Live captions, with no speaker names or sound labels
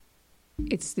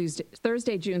It's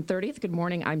Thursday, June 30th. Good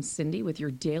morning. I'm Cindy with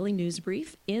your daily news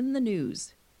brief. In the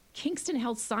news, Kingston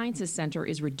Health Sciences Center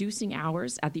is reducing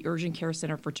hours at the Urgent Care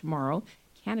Center for tomorrow,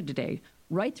 Canada Day,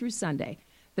 right through Sunday.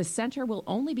 The center will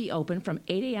only be open from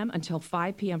 8 a.m. until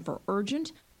 5 p.m. for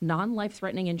urgent,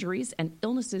 non-life-threatening injuries and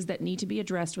illnesses that need to be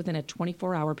addressed within a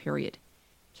 24-hour period.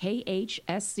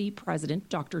 KHSC President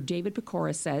Dr. David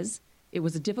Pecora says it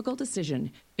was a difficult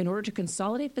decision in order to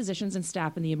consolidate physicians and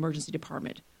staff in the emergency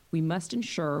department. We must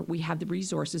ensure we have the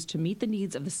resources to meet the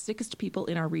needs of the sickest people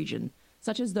in our region,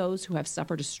 such as those who have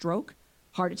suffered a stroke,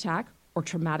 heart attack, or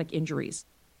traumatic injuries.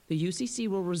 The UCC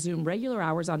will resume regular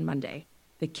hours on Monday.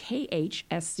 The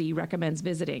KHSC recommends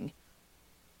visiting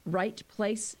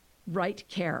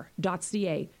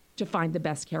rightplacerightcare.ca to find the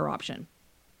best care option.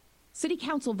 City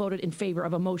Council voted in favor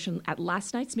of a motion at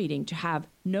last night's meeting to have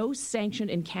no sanctioned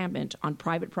encampment on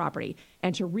private property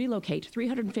and to relocate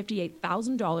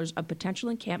 $358,000 of potential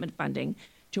encampment funding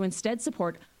to instead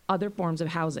support other forms of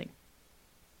housing.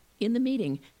 In the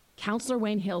meeting, Councillor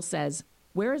Wayne Hill says,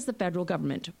 "Where is the federal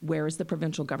government? Where is the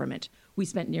provincial government? We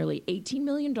spent nearly $18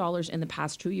 million in the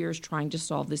past 2 years trying to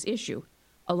solve this issue.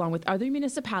 Along with other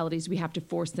municipalities, we have to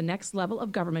force the next level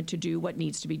of government to do what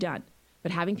needs to be done.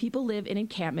 But having people live in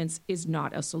encampments is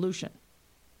not a solution."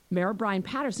 Mayor Brian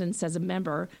Patterson says as a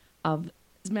member of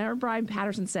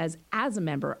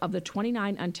the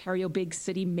 29 Ontario Big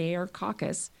City Mayor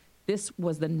Caucus, this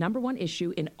was the number one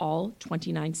issue in all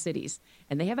 29 cities,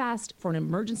 and they have asked for an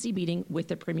emergency meeting with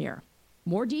the Premier.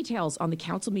 More details on the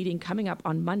council meeting coming up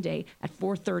on Monday at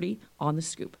 4:30 on The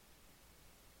Scoop.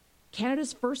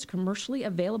 Canada's first commercially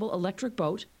available electric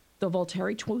boat, the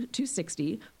Volterra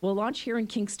 260, will launch here in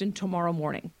Kingston tomorrow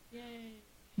morning. Yay.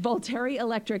 Volterra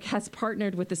Electric has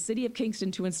partnered with the City of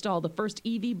Kingston to install the first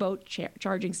EV boat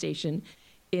charging station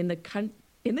in the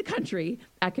country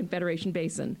at Confederation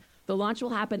Basin. The launch will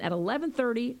happen at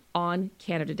 11:30 on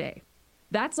Canada Day.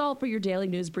 That's all for your daily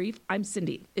news brief. I'm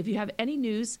Cindy. If you have any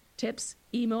news, tips,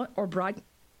 email our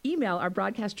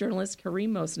broadcast journalist, Kareem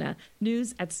Mosna,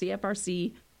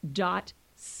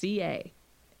 news@cfrc.ca.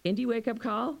 Indie Wake Up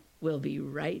Call. We'll be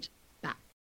right